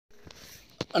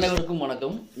அனைவருக்கும்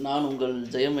வணக்கம். நான் உங்கள்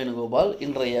ஜெயம் வேணுகோபால்.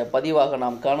 இன்றைய பதிவாக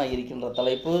நாம் காண இருக்கின்ற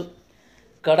தலைப்பு,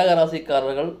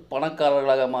 கடகராசிக்காரர்கள்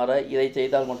பணக்காரர்களாக மாற இதை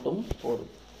செய்தால் மட்டும்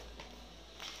போதும்.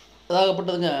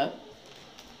 அதாகப்பட்டதுங்க,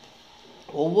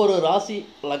 ஒவ்வொரு ராசி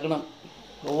லக்னம்,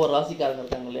 ஒவ்வொரு ராசிக்காரங்க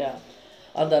இருக்காங்க இல்லையா,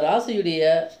 அந்த ராசியுடைய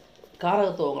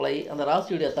காரகத்துவங்களை, அந்த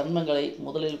ராசியுடைய தன்மைகளை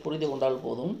முதலில் புரிந்து கொண்டால்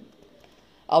போதும்,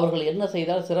 அவர்கள் என்ன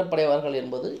செய்தால் சிறப்படைவார்கள்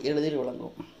என்பது எளிதில்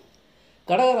விளங்கும்.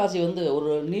 கடகராசி ஒரு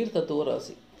நீர் தத்துவ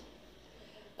ராசி.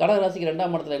 கடகராசிக்கு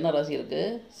 2ஆம் இடத்துல என்ன ராசி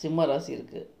இருக்குது? சிம்ம ராசி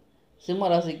இருக்குது. சிம்ம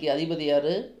ராசிக்கு அதிபதி யார்?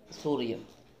 சூரியன்.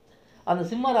 அந்த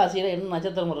சிம்ம ராசியில் என்ன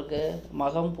நட்சத்திரம் இருக்குது?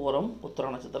 மகம், பூரம்,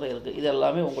 உத்திர நட்சத்திரம் இருக்குது. இது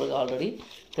எல்லாமே உங்களுக்கு ஆல்ரெடி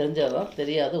தெரிஞ்சதான்,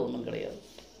 தெரியாது ஒன்றும் கிடையாது.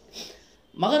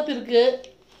 மகத்திற்கு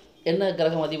என்ன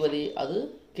கிரகம் அதிபதி? அது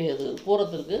கேது.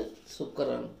 பூரத்திற்கு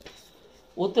சுக்கிரன்,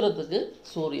 உத்திரத்துக்கு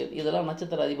சூரியன். இதெல்லாம்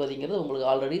நட்சத்திர அதிபதிங்கிறது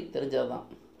உங்களுக்கு ஆல்ரெடி தெரிஞ்சது தான்.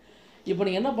 இப்போ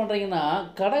நீங்கள் என்ன பண்ணுறீங்கன்னா,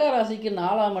 கடகராசிக்கு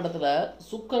 4ஆம் இடத்துல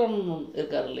சுக்கிரன்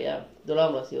இருக்கார் இல்லையா,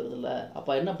 துலாம் ராசி வருது இல்லை,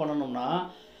 அப்போ என்ன பண்ணணும்னா,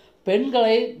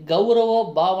 பெண்களை கௌரவ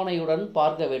பாவனையுடன்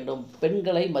பார்க்க வேண்டும்,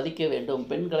 பெண்களை மதிக்க வேண்டும்,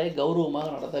 பெண்களை கௌரவமாக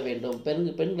நடத்த வேண்டும்,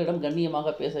 பெண்களிடம்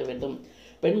கண்ணியமாக பேச வேண்டும்,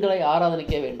 பெண்களை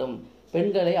ஆராதனிக்க வேண்டும்,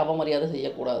 பெண்களை அவமரியாதை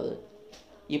செய்யக்கூடாது.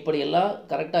 இப்படியெல்லாம்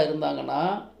கரெக்டாக இருந்தாங்கன்னா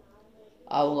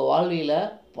அவங்க வாழ்வியில்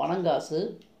பணங்காசு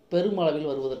பெருமளவில்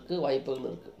வருவதற்கு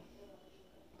வாய்ப்புகள் இருக்குது.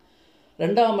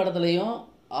 2ஆம் இடத்துலையும்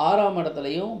 6ஆம்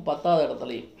இடத்துலையும் 10வது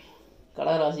இடத்துலையும்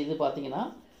கடகராசி இது பார்த்தீங்கன்னா,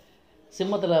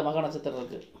 சிம்மத்தில் மக நட்சத்திரம்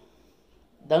இருக்குது,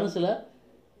 தனுசில்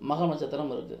மக நட்சத்திரம்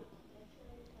இருக்குது,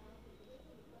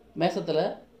 மேசத்தில்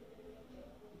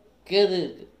கேது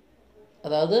இருக்குது.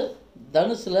 அதாவது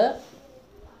தனுசில்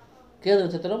கேது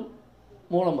நட்சத்திரம்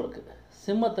மூலம் இருக்குது,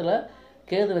 சிம்மத்தில்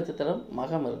கேது நட்சத்திரம்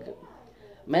மகம் இருக்குது,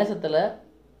 மேசத்தில்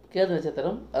கேது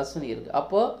நட்சத்திரம் அஸ்வினி இருக்குது.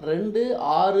 அப்போது 2,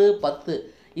 6, 10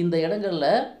 இந்த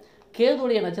இடங்களில்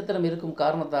கேதுடைய நட்சத்திரம் இருக்கும்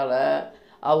காரணத்தால்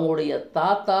அவங்களுடைய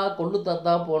தாத்தா, கொள்ளு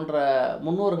தாத்தா போன்ற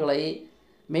முன்னோர்களை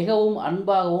மிகவும்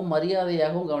அன்பாகவும்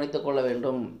மரியாதையாகவும் கவனித்து கொள்ள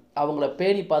வேண்டும். அவங்கள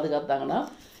பேணி பாதுகாத்தாங்கன்னா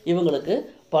இவங்களுக்கு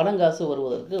பணங்காசு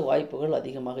வருவதற்கு வாய்ப்புகள்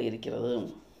அதிகமாக இருக்கிறது.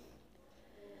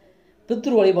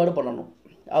 பித்ரு வழிபாடு பண்ணணும்,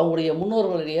 அவங்களுடைய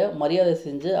முன்னோர்களுடைய மரியாதை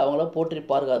செஞ்சு அவங்கள போற்றி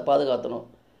பாதுகாத்தணும்.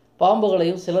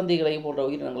 பாம்புகளையும் சிலந்திகளையும் போன்ற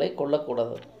உயிரினங்களை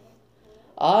கொல்லக்கூடாது.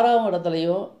 6ஆம்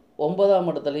இடத்துலையும் 9ஆம்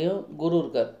இடத்துலையும் குரு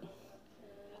இருக்கார்.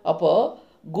 அப்போது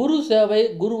குரு சேவை,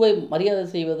 குருவை மரியாதை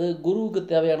செய்வது, குருவுக்கு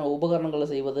தேவையான உபகரணங்களை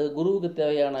செய்வது, குருவுக்கு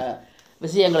தேவையான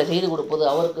விஷயங்களை செய்து கொடுப்பது,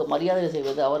 அவருக்கு மரியாதை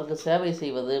செய்வது, அவருக்கு சேவை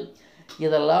செய்வது,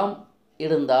 இதெல்லாம்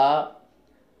இருந்தால்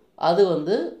அது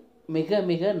மிக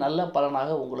மிக நல்ல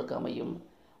பலனாக உங்களுக்கு அமையும்.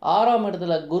 6ஆம்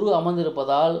இடத்துல குரு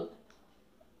அமர்ந்திருப்பதால்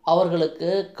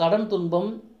அவர்களுக்கு கடன்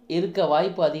துன்பம் இருக்க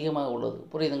வாய்ப்பு அதிகமாக உள்ளது.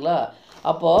 புரியுதுங்களா?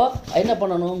 அப்போது என்ன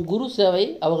பண்ணணும்? குரு சேவை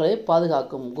அவர்களை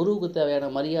பாதுகாக்கும். குருவுக்கு தேவையான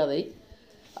மரியாதை,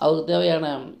 அவருக்கு தேவையான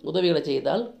உதவிகளை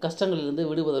செய்தால் கஷ்டங்களிலிருந்து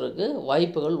விடுவதற்கு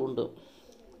வாய்ப்புகள் உண்டு.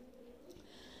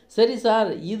 சரி சார்,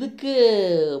 இதுக்கு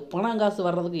பணங்காசு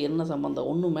வர்றதுக்கு என்ன சம்பந்தம்?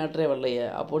 ஒன்றும் மேட்டரே வரலையே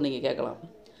அப்போது நீங்கள் கேட்கலாம்.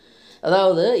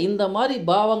 அதாவது இந்த மாதிரி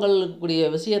பாவங்கள் இருக்கக்கூடிய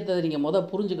விஷயத்தை நீங்கள்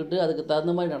புரிஞ்சுக்கிட்டு அதுக்கு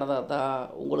தகுந்த மாதிரி நடந்தால் தான்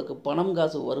உங்களுக்கு பணம்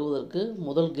காசு வருவதற்கு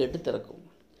முதல் கேட்டு திறக்கும்.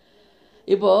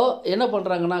 இப்போது என்ன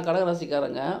பண்ணுறாங்கன்னா,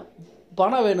 கடகராசிக்காரங்க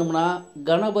பணம் வேணும்னா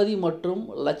கணபதி மற்றும்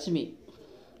லட்சுமி,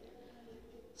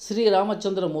 ஸ்ரீ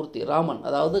ராமச்சந்திரமூர்த்தி, ராமன்,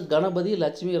 அதாவது கணபதி,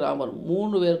 லட்சுமி, ராமன்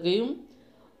 3 பேருக்கையும்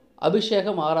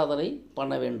அபிஷேகம் ஆராதனை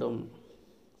பண்ண வேண்டும்.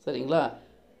 சரிங்களா?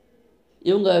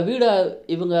 இவங்க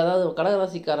அதாவது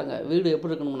கடகராசிக்காரங்க வீடு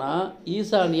எப்படி இருக்கணும்னா,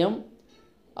 ஈசானியம்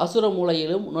அசுர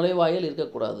மூலையிலும் நுழைவாயில்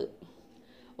இருக்கக்கூடாது,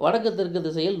 வடக்கு தெற்கு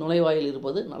திசையில் நுழைவாயில்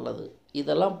இருப்பது நல்லது.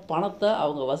 இதெல்லாம் பணத்தை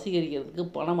அவங்க வசீகரிக்கிறதுக்கு,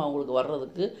 பணம் அவங்களுக்கு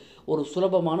வர்றதுக்கு ஒரு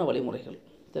சுலபமான வழிமுறைகள்.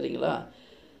 சரிங்களா?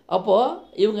 அப்போது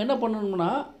இவங்க என்ன பண்ணணும்னா,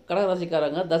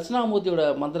 கடகராசிக்காரங்க தட்சிணாமூர்த்தியோட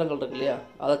மந்திரங்கள் இருக்கு இல்லையா,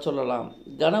 அதை சொல்லலாம்.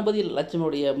 கணபதி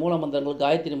லட்சுமியுடைய மூல மந்திரங்கள்,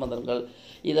 காயத்ரி மந்திரங்கள்,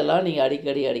 இதெல்லாம் நீங்கள்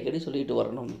அடிக்கடி சொல்லிட்டு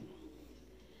வரணும்.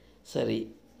 சரி,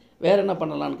 வேறு என்ன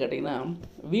பண்ணலான்னு கேட்டிங்கன்னா,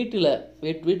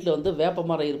 வீட்டில் வேப்ப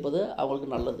மரம் இருப்பது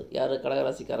அவங்களுக்கு நல்லது. யார்?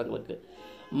 கடகராசிக்காரங்களுக்கு.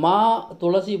 மா,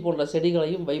 துளசி போன்ற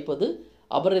செடிகளையும் வைப்பது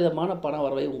அபரிதமான பண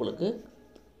வரவை உங்களுக்கு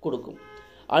கொடுக்கும்.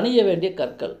 அணிய வேண்டிய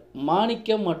கற்கள்,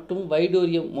 மாணிக்கம் மற்றும்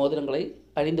வைடூரியம் மோதிரங்களை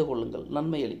அணிந்து கொள்ளுங்கள்,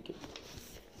 நன்மை அளிக்கும்.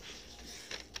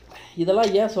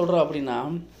 இதெல்லாம் ஏன் சொல்கிறோம் அப்படின்னா,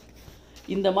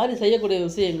 இந்த மாதிரி செய்யக்கூடிய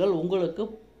விஷயங்கள் உங்களுக்கு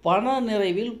பண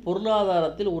நிறைவில்,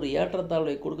 பொருளாதாரத்தில் ஒரு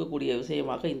ஏற்றத்தாழ்வை கொடுக்கக்கூடிய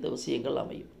விஷயமாக இந்த விஷயங்கள்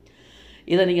அமையும்.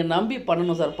 இதை நீங்கள் நம்பி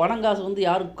பண்ணணும் சார். பணங்காசு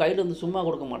யாரும் கையில் சும்மா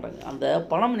கொடுக்க மாட்டாங்க. அந்த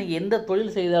பணம் நீங்கள் எந்த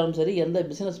தொழில் செய்தாலும் சரி, எந்த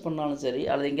பிஸ்னஸ் பண்ணாலும் சரி,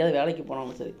 அல்லது எங்கேயாவது வேலைக்கு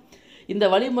போனாலும் சரி, இந்த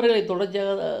வழிமுறைகளை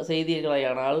தொடர்ச்சியாக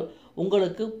செய்தீர்களானால்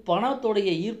உங்களுக்கு பணத்துடைய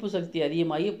ஈர்ப்பு சக்தி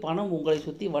அதிகமாகி பணம் உங்களை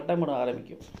சுற்றி வட்டமிட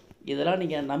ஆரம்பிக்கும். இதெல்லாம்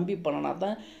நீங்கள் நம்பி பண்ணினா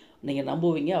தான் நீங்கள்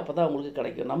நம்புவீங்க, அப்போ தான் உங்களுக்கு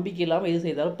கிடைக்கும். நம்பிக்கை இல்லாமல் எது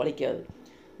செய்தாலும் பலிக்காது.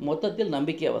 மொத்தத்தில்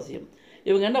நம்பிக்கை அவசியம்.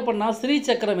 இவங்க என்ன பண்ணால் ஸ்ரீ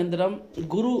சக்கரம் எந்திரம்,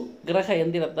 குரு கிரக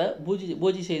எந்திரத்தை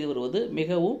பூஜை செய்து வருவது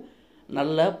மிகவும்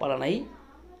நல்ல பலனை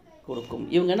கொடுக்கும்.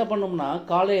 இவங்க என்ன பண்ணோம்னா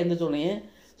காலையில் எழுந்திரிச்சோடனே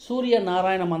சூரிய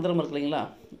நாராயண மந்திரம் இருக்கு இல்லைங்களா,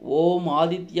 ஓம்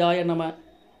ஆதித்யாய நம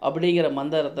அப்படிங்கிற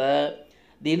மந்திரத்தை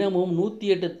தினமும்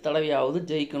 108 தடவையாவது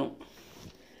ஜெயிக்கணும்.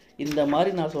 இந்த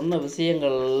மாதிரி நான் சொன்ன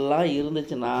விஷயங்கள்லாம்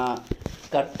இருந்துச்சுன்னா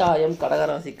கட்டாயம்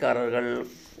கடகராசிக்காரர்கள்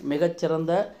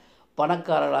மிகச்சிறந்த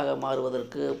பணக்காரராக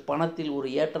மாறுவதற்கு, பணத்தில் ஒரு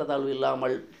ஏற்றத்தாழ்வு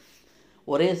இல்லாமல்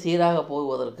ஒரே சீராக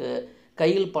போவதற்கு,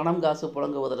 கையில் பணம் காசு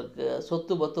புழங்குவதற்கு,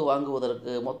 சொத்து பத்து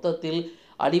வாங்குவதற்கு, மொத்தத்தில்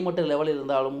அடிமட்ட லெவலில்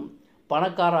இருந்தாலும்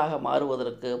பணக்காரராக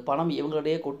மாறுவதற்கு, பணம்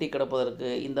இவங்களிடையே கொட்டி கிடப்பதற்கு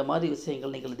இந்த மாதிரி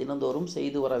விஷயங்கள் நீங்கள் தினந்தோறும்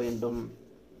செய்து வர வேண்டும்.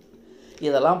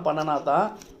 இதெல்லாம் பண்ணினா தான்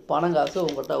பணம் காசு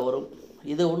உங்கள்கிட்ட வரும்.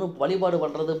 இது ஒன்றும் வழிபாடு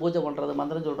பண்ணுறது, பூஜை பண்ணுறது,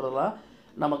 மந்திரம் சொல்கிறதுலாம்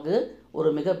நமக்கு ஒரு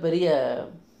மிகப்பெரிய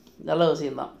நல்ல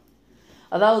விஷயந்தான்.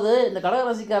 அதாவது இந்த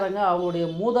கடகராசிக்காரங்க அவங்களுடைய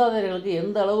மூதாதையர்களுக்கு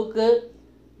எந்த அளவுக்கு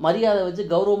மரியாதை வச்சு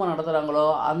கௌரவமாக நடத்துகிறாங்களோ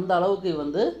அந்த அளவுக்கு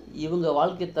இவங்க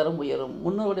வாழ்க்கை தரம் உயரும்.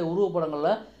 முன்னோருடைய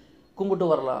உருவப்படங்களில் கும்பிட்டு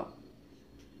வரலாம்.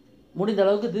 முடிந்த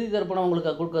அளவுக்கு திதி தர்ப்பணம்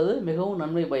அவங்களுக்கு கொடுக்கறது மிகவும்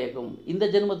நன்மை பயக்கும். இந்த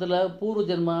ஜென்மத்தில் பூர்வ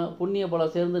ஜென்ம புண்ணிய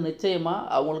பலம் சேர்ந்து நிச்சயமாக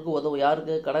அவங்களுக்கு உதவும்.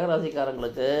 யாருக்கு?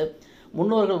 கடகராசிக்காரங்களுக்கு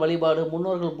முன்னோர்கள் வழிபாடு,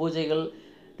 முன்னோர்கள் பூஜைகள்,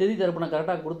 திதி தர்ப்பணம்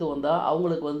கரெக்டாக கொடுத்து வந்தால்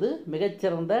அவங்களுக்கு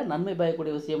மிகச்சிறந்த நன்மை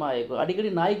பயக்கக்கூடிய விஷயமாக இருக்கும். அடிக்கடி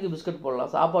நாய்க்கு பிஸ்கட்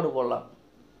போடலாம், சாப்பாடு போடலாம்.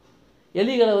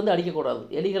 எலிகளை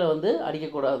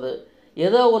அடிக்கக்கூடாது.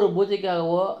 ஏதோ ஒரு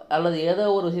பூஜைக்காகவோ அல்லது ஏதோ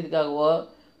ஒரு விஷயத்துக்காகவோ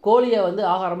கோழியை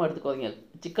ஆகாரமாக எடுத்துக்கோங்க.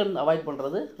 சிக்கன் அவாய்ட்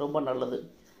பண்ணுறது ரொம்ப நல்லது.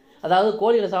 அதாவது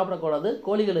கோழிகளை சாப்பிடக்கூடாது,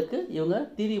 கோழிகளுக்கு இவங்க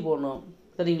தீனி போடணும்.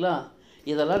 சரிங்களா?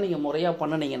 இதெல்லாம் நீங்கள் முறையாக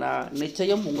பண்ணினீங்கன்னா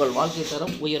நிச்சயம் உங்கள் வாழ்க்கை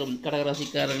தரம் உயரும்.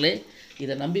 கடகராசிக்காரர்களே,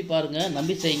 இதை நம்பி பாருங்கள்,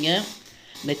 நம்பி செய்யுங்க.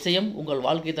 நிச்சயம் உங்கள்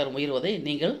வாழ்க்கை தரம் உயர்வதை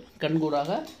நீங்கள் கண்கூடாக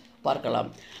பார்க்கலாம்.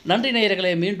 நன்றி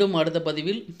நேயர்களே. மீண்டும் அடுத்த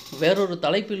பதிவில் வேறொரு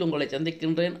தலைப்பில் உங்களை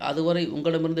சந்திக்கின்றேன். அதுவரை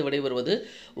உங்களிடமிருந்து விடைபெறுவது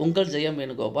உங்கள் ஜெயம்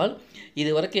வேணுகோபால்.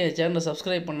 இதுவரைக்கும் என் சேனலை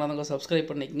சப்ஸ்கிரைப் பண்ணாதவங்க சப்ஸ்கிரைப்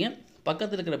பண்ணிக்கங்க.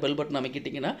 பக்கத்தில் இருக்கிற பெல் பட்டன்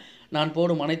அமைக்கிட்டிங்கன்னா நான்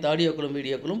போடும் அனைத்து ஆடியோக்களும்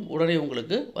வீடியோக்களும் உடனே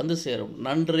உங்களுக்கு வந்து சேரும்.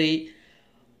 நன்றி,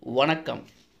 வணக்கம்.